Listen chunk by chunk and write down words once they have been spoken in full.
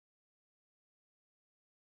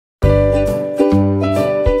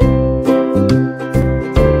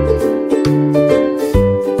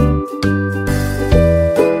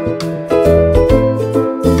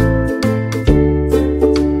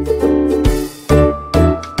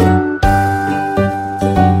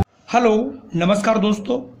Hello नमस्कार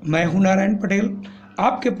दोस्तों, मैं हूं नारायण पटेल,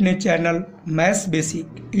 आपके अपने channel maths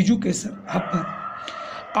basic education hub पर।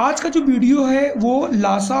 आज का जो वीडियो है वो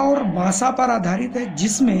लासा और मासा पर आधारित है,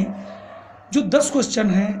 जिसमें जो 10 क्वेश्चन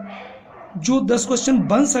हैं, जो 10 क्वेश्चन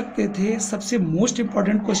बन सकते थे, सबसे मोस्ट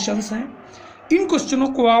इम्पॉर्टेंट क्वेश्चंस हैं। इन क्वेश्चनों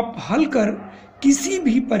को आप हल कर किसी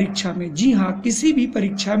भी परीक्षा में, जी हाँ, किसी भी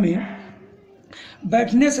परीक्षा में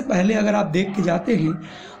बैठने से पहले अगर आप देख के जाते हैं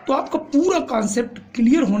तो आपका पूरा कॉन्सेप्ट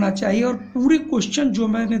क्लियर होना चाहिए। और पूरे क्वेश्चन जो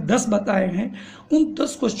मैंने 10 बताए हैं, उन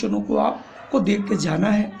 10 क्वेश्चनों को आपको देख के जाना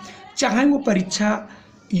है। चाहे वो परीक्षा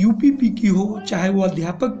यूपीपी की हो, चाहे वो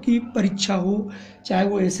अध्यापक की परीक्षा हो, चाहे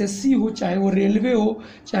वो एसएससी हो, चाहे वो रेलवे हो,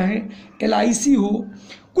 चाहे एलआईसी हो,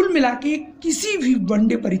 कुल मिला के किसी भी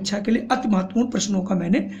वनडे परीक्षा के लिए अति महत्वपूर्ण प्रश्नों का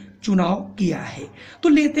मैंने चुनाव किया है। तो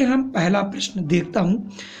लेते हैं हम पहला प्रश्न, देखता हूं।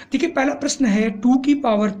 देखिए, पहला प्रश्न है 2 की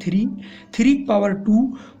पावर 3, 3 की पावर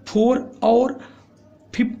 2, 4 और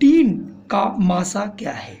 15 का मासा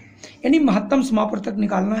क्या है, यानी महत्तम समापवर्तक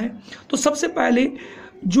निकालना है। तो सबसे पहले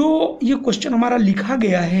जो ये क्वेश्चन हमारा लिखा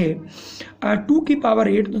गया है 2 की पावर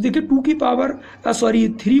 8, तो देखिए 2 की पावर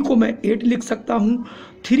 3 को मैं 8 लिख सकता हूँ,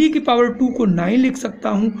 3 की पावर 2 को 9 लिख सकता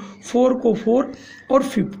हूँ, 4 को 4 और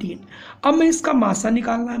 15। अब मैं इसका मासा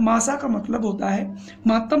निकालना है। मासा का मतलब होता है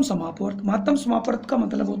महत्तम समापवर्त। महत्तम समापवर्त का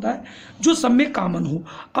मतलब होता है जो सब में कॉमन हो।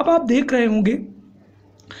 अब आप देख रहे होंगे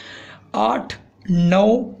 8,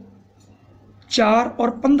 9, 4 और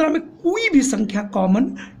 15 में कोई भी संख्या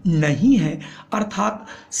कॉमन नहीं है, अर्थात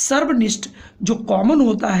सर्वनिष्ठ जो कॉमन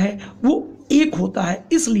होता है वो 1 होता है।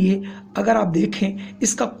 इसलिए अगर आप देखें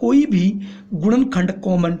इसका कोई भी गुणनखंड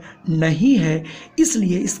कॉमन नहीं है,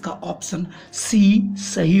 इसलिए इसका ऑप्शन सी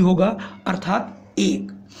सही होगा, अर्थात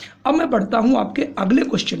 1। अब मैं बढ़ता हूं आपके अगले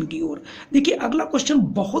क्वेश्चन की ओर। देखिए, अगला क्वेश्चन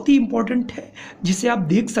बहुत ही इंपॉर्टेंट है, जिसे आप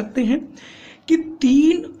देख सकते हैं कि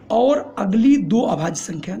 3 और अगली 2 अभाज्य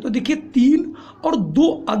संख्या। तो देखिए 3 और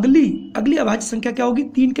 2 अगली अभाज्य संख्या क्या होगी?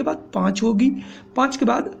 3 के बाद 5 होगी, 5 के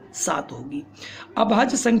बाद 7 होगी।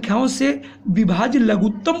 अभाज्य संख्याओं से विभाज्य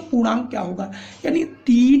लघुत्तम पूर्णांक क्या होगा? यानी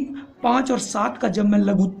 3, 5 और 7 का जब मैं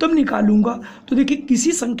लघुत्तम निकालूंगा तो देखिए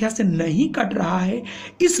किसी संख्या से नहीं कट रहा है,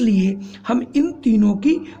 इसलिए हम इन तीनों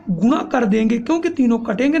की गुणा कर देंगे, क्योंकि तीनों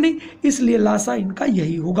कटेंगे नहीं, इसलिए लासा इनका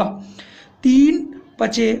यही होगा। 3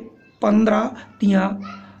 पचे 15,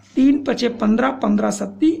 3 पचे 15, 15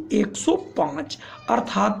 सत्ती 105,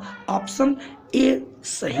 अर्थात ऑप्शन ए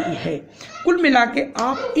सही है। कुल मिला के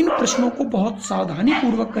आप इन प्रश्नों को बहुत सावधानी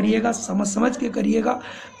पूर्वक करिएगा, समझ के करिएगा,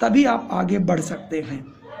 तभी आप आगे बढ़ सकते हैं।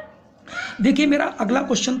 देखिए, मेरा अगला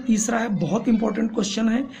क्वेश्चन तीसरा है, बहुत इंपॉर्टेंट क्वेश्चन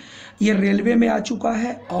है। ये रेलवे में आ चुका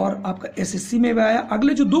है और आपका एसएससी में भी आया।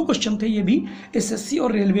 अगले जो 2 क्वेश्चन थे ये भी एसएससी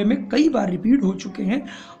और रेलवे में कई बार रिपीट हो चुके हैं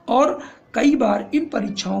और कई बार इन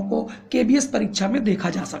परीक्षाओं को केबीएस परीक्षा में देखा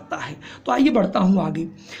जा सकता है। तो आइए बढ़ता हूँ आगे।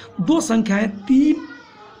 2 संख्याएं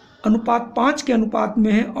 3:5 के अनुपात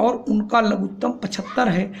में है और उनका लघुत्तम 75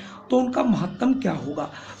 है, तो उनका महत्तम क्या होगा?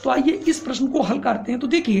 तो आइए इस प्रश्न को हल करते हैं। तो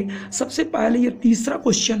देखिए, सबसे पहले ये तीसरा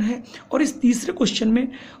क्वेश्चन है और इस तीसरे क्वेश्चन में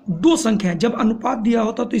 2 संख्याएं, जब अनुपात दिया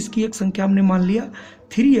होता तो इसकी एक संख्या हमने मान लिया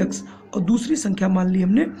 3x और दूसरी संख्या मान ली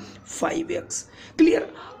हमने 5x। क्लियर?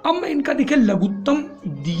 अब मैं इनका देखिए लघुत्तम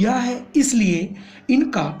दिया है, इसलिए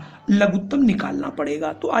इनका लघुत्तम निकालना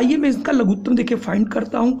पड़ेगा। तो आइए मैं इसका लघुत्तम देखिए फाइंड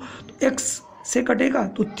करता हूं। तो x से कटेगा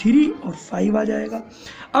तो 3 और 5 आ जाएगा।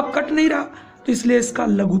 अब कट नहीं रहा, तो इसलिए इसका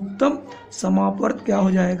लघुत्तम समापवर्त क्या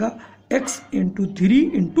हो जाएगा? x ×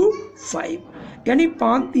 3 × 5, यानी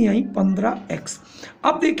 5 × 15x।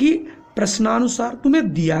 अब देखिए प्रश्नानुसार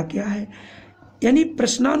तुम्हें दिया क्या है, यानी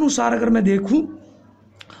प्रश्नानुसार अगर मैं देखूं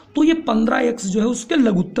तो ये 15x जो है उसके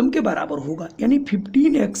लघुत्तम के बराबर होगा, यानी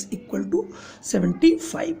 15x =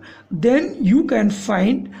 75। Then you can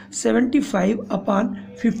find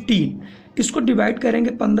 75/15। इसको डिवाइड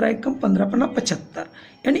करेंगे, 15 × 1 = 15, 75,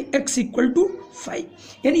 यानी x = 5,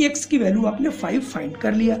 यानी x की वैल्यू आपने 5 फाइंड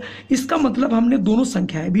कर लिया। इसका मतलब हमने दोनों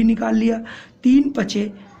संख्याएं भी निकाल लिया। 3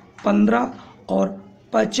 पचे 15 और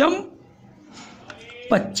 5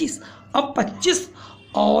 25। अब 25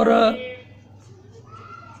 और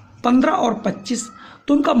 15 और 25,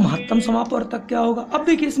 तो उनका महत्तम समापवर्तक क्या होगा? अब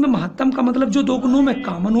देखिए, इसमें महत्तम का मतलब जो दोनों में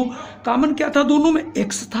कॉमन हो। कॉमन क्या था? दोनों में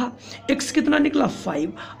x था। x कितना निकला?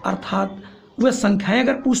 5, अर्थात वह संख्याएं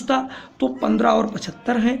अगर पूछता तो 15 और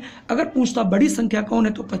 75 हैं। अगर पूछता बड़ी संख्या कौन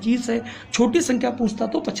है तो 25 है। छोटी संख्या पूछता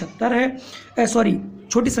तो 75 है,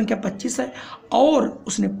 छोटी संख्या 25 है। और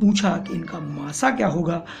उसने पूछा कि इनका मासा क्या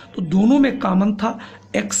होगा, तो दोनों में कॉमन था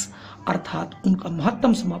x, अर्थात उनका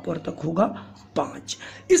महत्तम समापवर्तक होगा 5।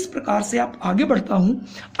 इस प्रकार से आप आगे बढ़ता हूं।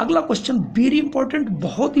 अगला क्वेश्चन वेरी इंपॉर्टेंट,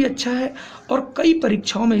 बहुत ही अच्छा है और कई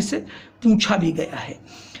परीक्षाओं में इसे पूछा भी गया है।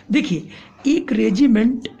 देखिए, एक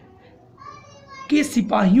रेजिमेंट के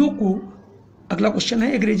सिपाहियों को, अगला क्वेश्चन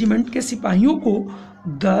है, एक रेजिमेंट के सिपाहियों को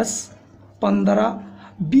 10, 15,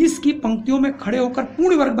 20 की पंक्तियों में खड़े होकर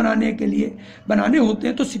पूर्ण वर्ग बनाने होते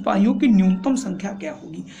हैं तो सिपाहियों की न्यूनतम संख्या क्या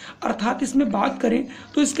होगी। अर्थात इसमें बात करें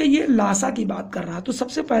तो इसके ये लासा की बात कर रहा है, तो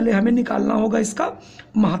सबसे पहले हमें निकालना होगा इसका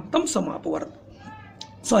महत्तम समापवर्ग,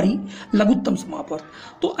 लघुत्तम समापवर्ग।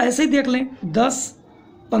 तो ऐसे ही देख लें 10,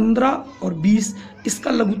 15 और 20,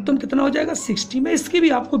 इसका लघुत्तम कितना हो जाएगा 60। मैं इसकी भी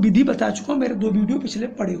आपको विधि बता चुका हूँ, मेरे 2 वीडियो पिछले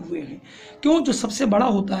पड़े हुए हैं। क्यों, जो सबसे बड़ा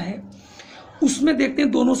होता है उसमें देखते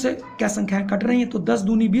हैं दोनों से क्या संख्याएं कट रही हैं। तो 10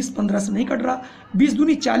 दूनी 20, 15 से नहीं कट रहा। 20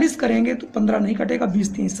 दूनी 40 करेंगे तो 15 नहीं कटेगा।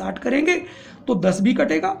 20 तीन 60 करेंगे तो 10 भी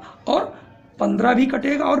कटेगा और 15 भी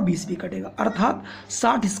कटेगा और 20 भी कटेगा, अर्थात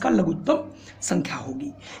 60 इसका लघुत्तम संख्या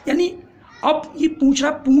होगी। यानी अब ये पूछ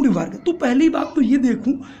रहा पूर्ण वर्ग, तो पहली बात तो ये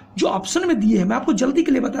देखूं जो ऑप्शन में दिए हैं, मैं आपको जल्दी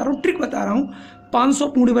के लिए बता रहा हूँ, ट्रिक बता रहा हूँ। 500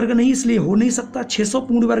 पूर्ण वर्ग नहीं, इसलिए हो नहीं सकता। 600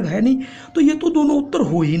 पूर्ण वर्ग है नहीं, तो ये तो दोनों उत्तर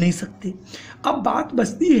हो ही नहीं सकते। अब बात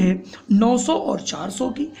बचती है 900 और 400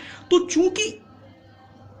 की। तो चूंकि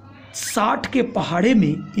 60 के पहाड़े में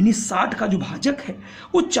यानी 60 का जो भाजक है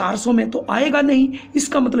वो 400 में तो आएगा नहीं,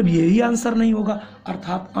 इसका मतलब ये ही आंसर नहीं होगा,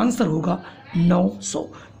 अर्थात आंसर होगा 900।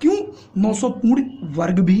 क्यों, 900 पूर्ण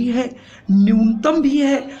वर्ग भी है, न्यूनतम भी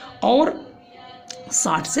है और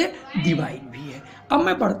 60 से डिवाइड भी है। अब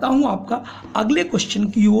मैं बढ़ता हूं आपका अगले क्वेश्चन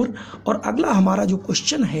की ओर, और अगला हमारा जो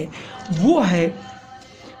क्वेश्चन है वो है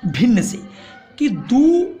भिन्न से कि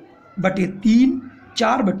 2/3,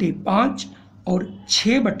 4/5 और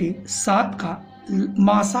 6/7 का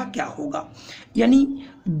मासा क्या होगा। यानी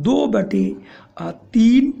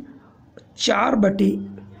 2/3,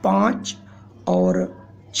 4/5 और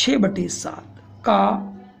 6/7 का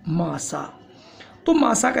मासा। तो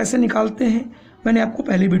मासा कैसे निकालते हैं, मैंने आपको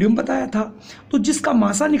पहले वीडियो में बताया था। तो जिसका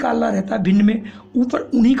मासा निकालना रहता है भिन्न में, ऊपर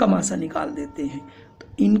उन्हीं का मासा निकाल देते हैं। तो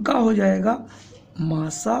इनका हो जाएगा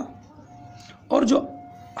मासा, और जो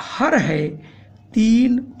हर है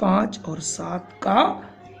 3, 5 और 7 का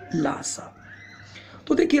लासा।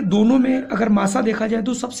 तो देखिए दोनों में अगर मासा देखा जाए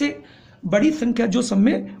तो सबसे बड़ी संख्या जो सब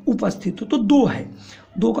में उपस्थित हो तो 2 है।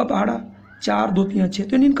 2 का पहाड़ा 4, 2 3 6,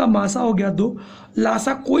 तो इनका मासा हो गया 2।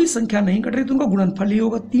 लासा कोई संख्या नहीं कट रही तो उनका गुणनफल ही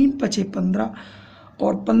होगा 3 × 5 = 15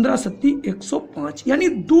 और 15 × 7 = 105, यानी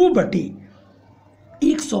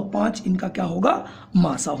 2/105 इनका क्या होगा,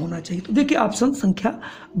 मासा होना चाहिए। तो देखिए ऑप्शन संख्या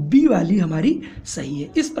बी वाली हमारी सही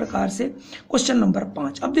है। इस प्रकार से क्वेश्चन नंबर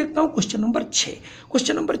 5। अब देखता हूँ क्वेश्चन नंबर 6।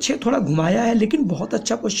 क्वेश्चन नंबर 6 थोड़ा घुमाया है लेकिन बहुत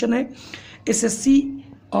अच्छा क्वेश्चन है, SSC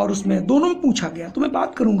और उसमें दोनों में पूछा गया। तो मैं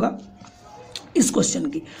बात करूँगा इस क्वेश्चन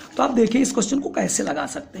की। तो आप देखिए इस क्वेश्चन को कैसे लगा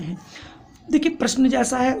सकते हैं। देखिए प्रश्न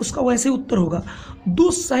जैसा है उसका वैसे उत्तर होगा।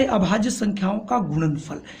 2 सह अभाज्य संख्याओं का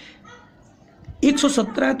गुणनफल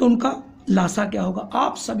 117 है तो उनका लासा क्या होगा।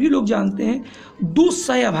 आप सभी लोग जानते हैं 2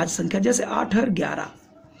 सह अभाज्य संख्या, जैसे 8 और 11,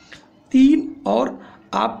 3 और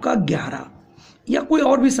आपका 11, या कोई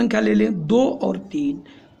और भी संख्या ले लें, 2 और 3,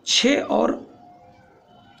 6 और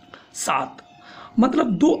 7,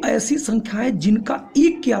 मतलब 2 ऐसी संख्याएं जिनका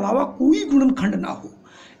एक के अलावा कोई गुणनखंड ना हो।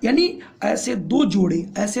 यानी ऐसे 2 जोड़े,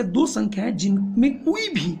 ऐसे 2 संख्याएं जिनमें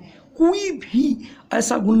कोई भी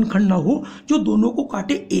ऐसा गुणनखंड ना हो जो दोनों को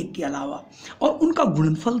काटे एक के अलावा, और उनका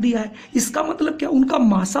गुणनफल दिया है। इसका मतलब क्या, उनका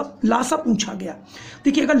लासा पूछा गया।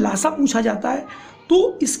 देखिए अगर लासा पूछा जाता है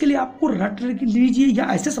तो इसके लिए आपको रट लीजिए या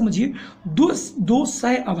ऐसे समझिए, 2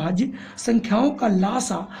 सह अभाज्य संख्याओं का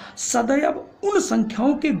लासा सदैव उन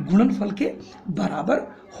संख्याओं के गुणनफल के बराबर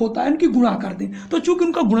होता है, इनकी गुणा कर दें। तो चूंकि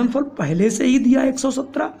उनका गुणनफल पहले से ही दिया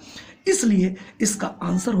 117, इसलिए इसका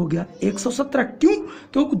आंसर हो गया 117। क्यों,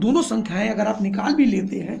 क्योंकि दोनों संख्याएं अगर आप निकाल भी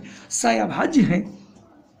लेते हैं सह अभाज्य हैं,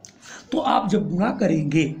 तो आप जब गुणा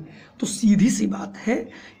करेंगे तो सीधी सी बात है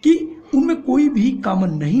कि उनमें कोई भी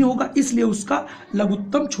कॉमन नहीं होगा, इसलिए उसका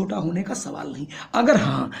लघुत्तम छोटा होने का सवाल नहीं। अगर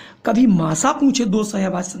हाँ कभी मासा पूछे 2 सह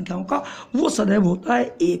अभाज्य संख्याओं का, वो सदैव होता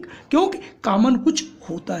है 1, क्योंकि कॉमन कुछ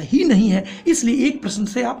होता ही नहीं है, इसलिए एक प्रश्न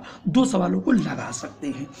से आप 2 सवालों को लगा सकते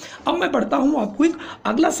हैं। अब मैं बढ़ता हूँ आपको एक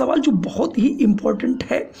अगला सवाल जो बहुत ही इंपॉर्टेंट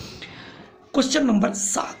है, क्वेश्चन नंबर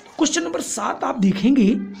 7। क्वेश्चन नंबर 7 आप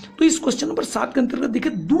देखेंगे तो इस क्वेश्चन नंबर 7 के अंतर्गत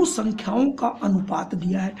देखिए 2 संख्याओं का अनुपात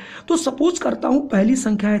दिया है। तो सपोज करता हूं पहली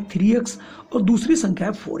संख्या है 3x और दूसरी संख्या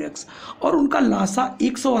है 4x, और उनका लासा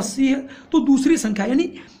 180 है। तो दूसरी संख्या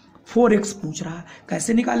यानी 4x पूछ रहा है,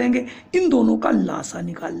 कैसे निकालेंगे, इन दोनों का लासा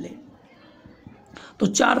निकाल लें। तो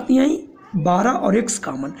 4 × 12 और x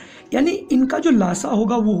कॉमन, यानी इनका जो लासा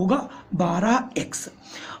होगा वो होगा 12x,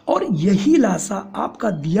 और यही लासा आपका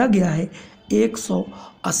दिया गया है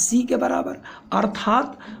 180 के बराबर।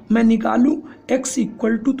 अर्थात मैं निकालूं x =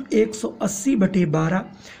 180/12,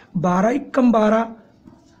 12 × 12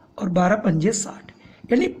 और 12 × 5 = 60,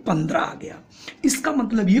 यानी 15 आ गया। इसका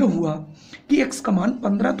मतलब ये हुआ कि x का मान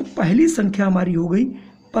 15, तो पहली संख्या हमारी हो गई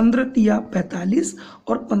 15 तिया 45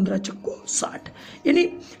 और 15 चक्को 60। यानी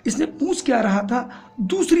इसने पूछ क्या रहा था,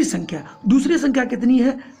 दूसरी संख्या कितनी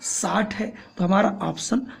है, 60 है। तो हमारा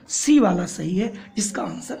ऑप्शन सी वाला सही है, जिसका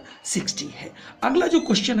आंसर 60 है। अगला जो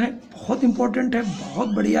क्वेश्चन है बहुत इंपॉर्टेंट है, बहुत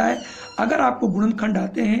बढ़िया है। अगर आपको गुणनखंड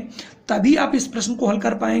आते हैं तभी आप इस प्रश्न को हल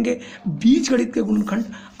कर पाएंगे, बीजगणित के गुणनखंड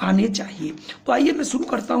आने चाहिए। तो आइए मैं शुरू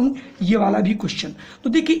करता हूं ये वाला भी क्वेश्चन। तो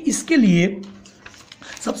देखिए इसके लिए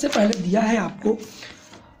सबसे पहले दिया है आपको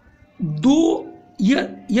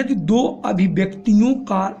यदि दो अभिव्यक्तियों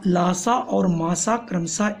का लासा और मासा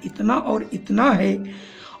क्रमशः इतना और इतना है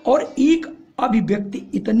और एक अभिव्यक्ति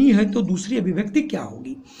इतनी है तो दूसरी अभिव्यक्ति क्या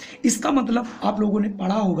होगी। इसका मतलब आप लोगों ने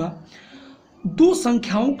पढ़ा होगा, दो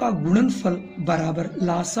संख्याओं का गुणनफल बराबर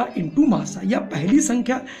लासा इंटू मासा, या पहली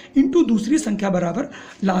संख्या इंटू दूसरी संख्या बराबर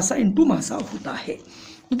लासा इंटू मासा होता है।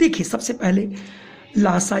 तो देखिए सबसे पहले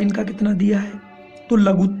लासा इनका कितना दिया है, तो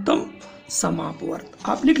लघुत्तम समापवर्त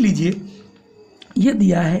आप लिख लीजिए, यह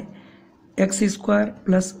दिया है x²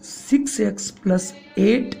 प्लस 6x प्लस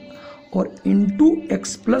 8 और इंटू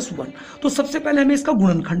x प्लस 1। तो सबसे पहले हमें इसका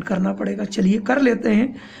गुणनखंड करना पड़ेगा, चलिए कर लेते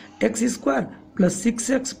हैं। x² प्लस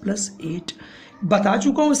 6x प्लस 8 बता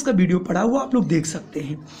चुका हूँ, इसका वीडियो पड़ा हुआ आप लोग देख सकते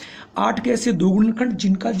हैं। 8 के ऐसे दो गुणनखंड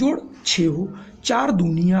जिनका जोड़ 6 हो, 4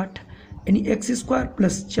 दूनी 8, यानी x²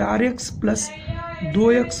 plus 4x plus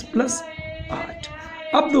 2x plus 8।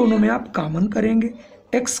 अब दोनों में आप कॉमन करेंगे,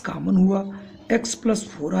 x कॉमन हुआ, x प्लस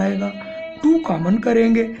 4 आएगा, 2 कॉमन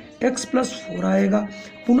करेंगे, x प्लस 4 आएगा,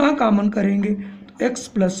 पुनः कॉमन करेंगे तो x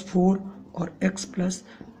प्लस 4 और x प्लस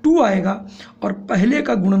 2 आएगा, और पहले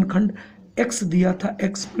का गुणनखंड x दिया था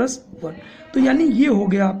x प्लस 1। तो यानी ये हो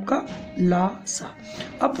गया आपका लासा।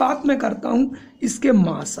 अब बात मैं करता हूँ इसके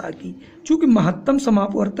मासा की, चूंकि महत्तम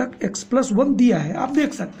समापवर्तक x प्लस 1 दिया है आप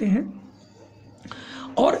देख सकते हैं,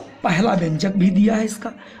 और पहला व्यंजक भी दिया है,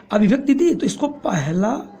 इसका अभिव्यक्ति दी, तो इसको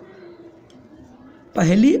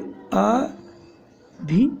पहली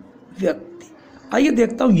अभिव्यक्ति। आइए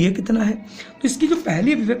देखता हूँ ये कितना है। तो इसकी जो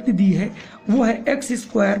पहली अभिव्यक्ति दी है वो है x²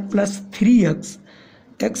 प्लस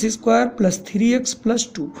 3x प्लस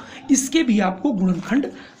 2। इसके भी आपको गुणनखंड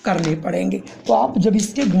करने पड़ेंगे। तो आप जब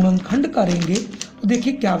इसके गुणनखंड करेंगे तो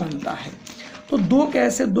देखिए क्या बनता है। तो दो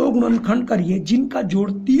कैसे दो गुणनखंड करिए जिनका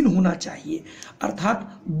जोड़ 3 होना चाहिए,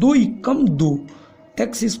 अर्थात 2 एकम 2,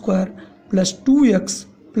 x² plus 2x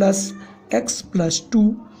plus x plus 2।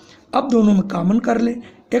 अब दोनों में कॉमन कर ले,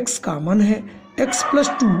 x कॉमन है, x प्लस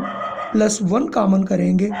 2 प्लस 1 कॉमन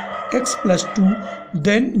करेंगे, x plus 2,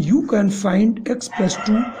 then you can find x plus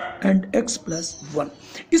 2 and x plus 1।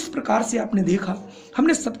 इस प्रकार से आपने देखा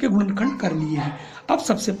हमने सबके गुणनखंड कर लिए हैं। अब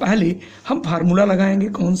सबसे पहले हम फार्मूला लगाएंगे,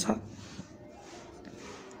 कौन सा,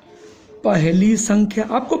 पहली संख्या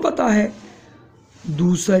आपको पता है,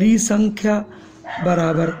 दूसरी संख्या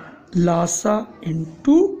बराबर लासा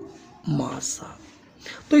इंटू मासा।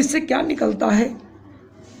 तो इससे क्या निकलता है,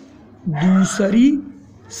 दूसरी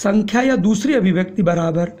संख्या या दूसरी अभिव्यक्ति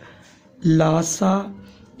बराबर लासा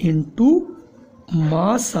इंटू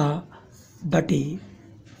मासा बटे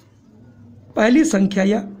पहली संख्या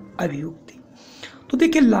या अभिव्यक्ति। तो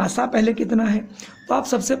देखिए लासा पहले कितना है, तो आप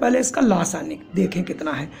सबसे पहले इसका लासा देखें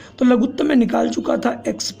कितना है। तो लघुत्तम में निकाल चुका था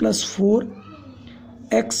x plus 4,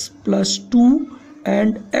 x plus 2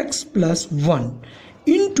 and x plus 1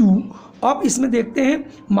 into, आप इसमें देखते हैं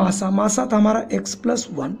मासा था हमारा x प्लस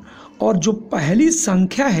 1, और जो पहली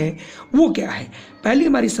संख्या है वो क्या है, पहली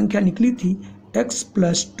हमारी संख्या निकली थी x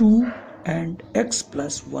plus 2 and x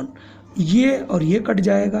plus 1, ये और ये कट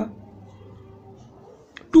जाएगा,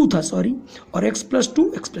 2 था सॉरी, और x प्लस 2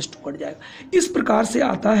 कट जाएगा। इस प्रकार से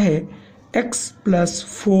आता है x plus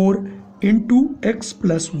 4 into x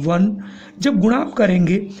plus 1। जब गुणा आप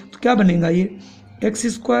करेंगे तो क्या बनेगा, ये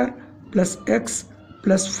x² plus x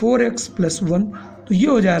plus 4x plus 1, तो ये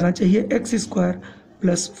हो जाना चाहिए x²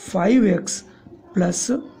 प्लस 5x प्लस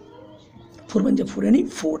 4 बन जाए 4 यानी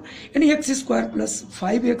 4, यानी x² प्लस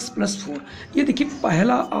 5x प्लस 4। ये देखिए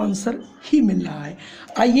पहला आंसर ही मिल रहा है।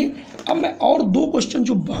 आइए अब मैं और दो क्वेश्चन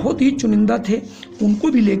जो बहुत ही चुनिंदा थे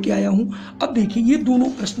उनको भी लेके आया हूँ। अब देखिए ये दोनों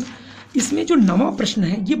प्रश्न, इसमें जो नवा प्रश्न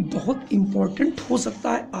है ये बहुत इम्पोर्टेंट हो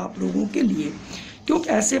सकता है आप लोगों के लिए, क्योंकि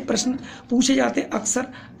ऐसे प्रश्न पूछे जाते हैं अक्सर।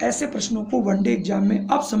 ऐसे प्रश्नों को वनडे एग्जाम में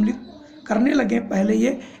अब सम्मिलित करने लगे, पहले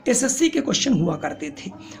ये एसएससी के क्वेश्चन हुआ करते थे।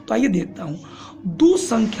 तो आइए देखता हूँ, दो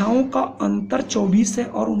संख्याओं का अंतर 24 है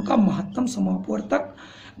और उनका महत्तम समापवर्तक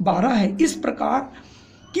 12 है। इस प्रकार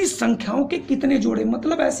की संख्याओं के कितने जोड़े,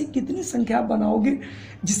 मतलब ऐसी कितनी संख्या बनाओगे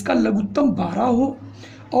जिसका लघुत्तम 12 हो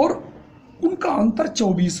और उनका अंतर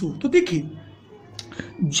 24 हो। तो देखिए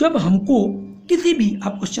जब हमको किसी भी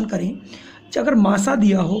आप क्वेश्चन करें, अगर मासा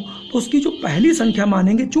दिया हो तो उसकी जो पहली संख्या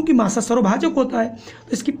मानेंगे, चूंकि मासा सर्वभाजक होता है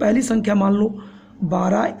तो इसकी पहली संख्या मान लो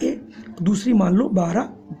 12A, दूसरी मान लो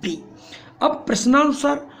 12B। अब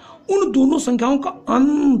प्रश्नानुसार उन दोनों संख्याओं का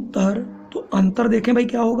अंतर, तो अंतर देखें भाई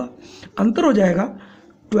क्या होगा, अंतर हो जाएगा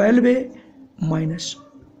 12A माइनस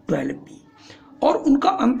 12B, और उनका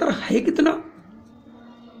अंतर है कितना,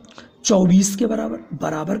 24 के बराबर।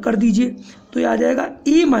 बराबर कर दीजिए तो ये आ जाएगा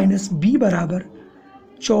A माइनस B बराबर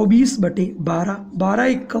 24/12, 12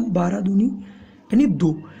 एक कम 12 दूनी यानी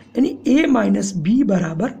 2, यानी A माइनस B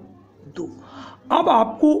बराबर 2। अब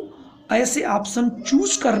आपको ऐसे ऑप्शन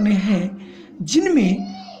चूज करने हैं जिनमें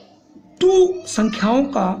 2 संख्याओं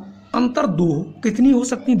का अंतर 2 हो। कितनी हो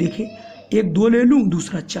सकती, देखिए, एक 2 ले लूँ,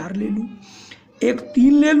 दूसरा 4 ले लूँ, एक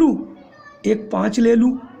 3 ले लूँ, एक 5 ले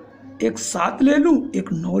लूँ, एक 7 ले लूँ,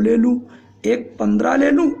 एक 9 ले लूँ, एक 15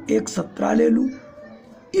 ले लूँ, एक 17 ले लूँ।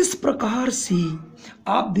 इस प्रकार से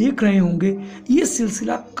आप देख रहे होंगे ये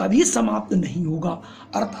सिलसिला कभी समाप्त नहीं होगा,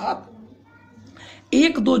 अर्थात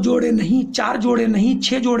 1 2 जोड़े नहीं, 4 जोड़े नहीं,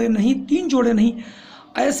 6 जोड़े नहीं, 3 जोड़े नहीं,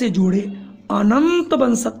 ऐसे जोड़े अनंत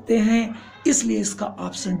बन सकते हैं। इसलिए इसका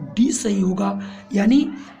ऑप्शन डी सही होगा। यानी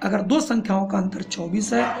अगर 2 संख्याओं का अंतर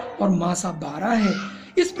 24 है और मासा 12 है,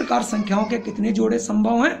 इस प्रकार संख्याओं के कितने जोड़े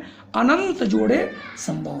संभव हैं, अनंत जोड़े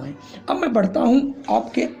संभव हैं। अब मैं बढ़ता हूं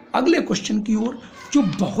आपके अगले क्वेश्चन की ओर, जो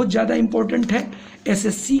बहुत ज़्यादा इंपॉर्टेंट है,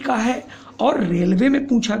 एसएससी का है और रेलवे में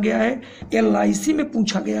पूछा गया है, एलआईसी में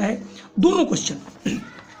पूछा गया है, दोनों क्वेश्चन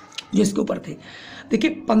जो इसके ऊपर थे।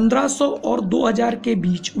 देखिए 1500 और 2000 के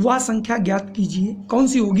बीच वह संख्या ज्ञात कीजिए, कौन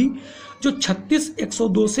सी होगी, जो 36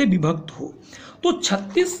 102 से विभक्त हो। तो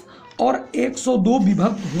 36 और 102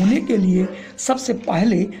 विभक्त होने के लिए सबसे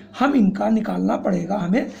पहले हम इनका निकालना पड़ेगा,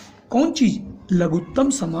 हमें कौन चीज, लघुत्तम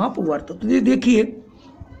समापवर्त। तो ये देखिए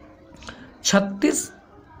 36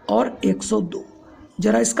 और 102,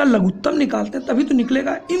 जरा इसका लघुत्तम निकालते हैं तभी तो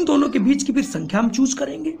निकलेगा। इन दोनों के बीच की फिर संख्या हम चूज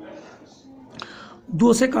करेंगे।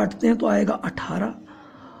 2 से काटते हैं तो आएगा 18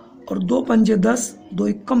 और 2 पंजे 10, 2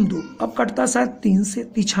 एक कम 2, अब कटता शायद 3 से,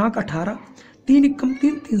 3 18, 3 एक कम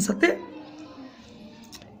 3, 3 सते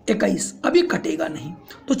 21, अभी कटेगा नहीं।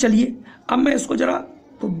 तो चलिए अब मैं इसको जरा,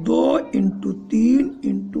 तो 2 × 3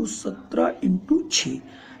 × 17 × 6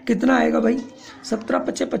 कितना आएगा भाई, 17 ×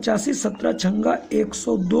 5 = 85, 17 छंगा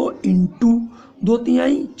 102 × 2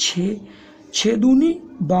 3 6, 6 दूनी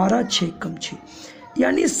 12, 6 कम 6,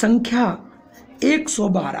 यानी संख्या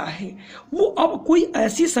 112 है। वो अब कोई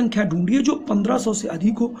ऐसी संख्या ढूंढिए जो 1500 से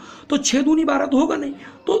अधिक हो। तो 6 दूनी 12 तो होगा नहीं,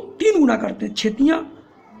 तो 3 गुना करते हैं, 6 तियां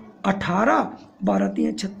 18, 12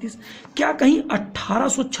 तियां 36, क्या कहीं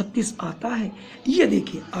 1836 आता है, ये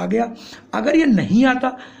देखिए आ गया। अगर ये नहीं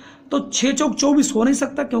आता तो 6 चौक 24 हो नहीं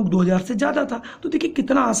सकता, क्योंकि 2000 से ज़्यादा था। तो देखिए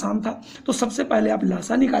कितना आसान था। तो सबसे पहले आप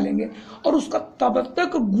लासा निकालेंगे और उसका तब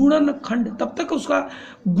तक गुणनखंड, तब तक उसका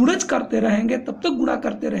गुणज करते रहेंगे, तब तक गुणा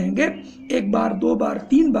करते रहेंगे, 1 बार 2 बार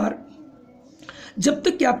 3 बार, जब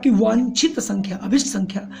तक कि आपकी वांछित संख्या, अभिष्ट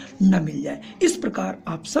संख्या न मिल जाए। इस प्रकार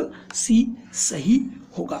ऑप्शन सी सही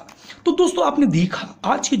होगा। तो दोस्तों आपने देखा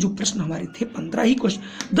आज के जो प्रश्न हमारे थे 15 ही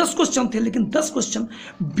क्वेश्चन, 10 क्वेश्चन थे, लेकिन 10 क्वेश्चन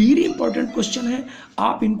वेरी इंपॉर्टेंट क्वेश्चन है।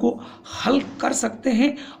 आप इनको हल कर सकते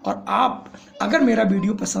हैं। और आप अगर मेरा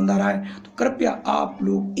वीडियो पसंद आ रहा है तो कृपया आप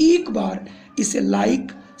लोग एक बार इसे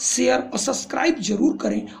लाइक, शेयर और सब्सक्राइब जरूर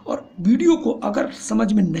करें। और वीडियो को अगर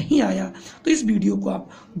समझ में नहीं आया तो इस वीडियो को आप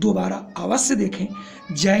दोबारा अवश्य देखें।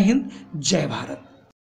 जय हिंद, जय भारत।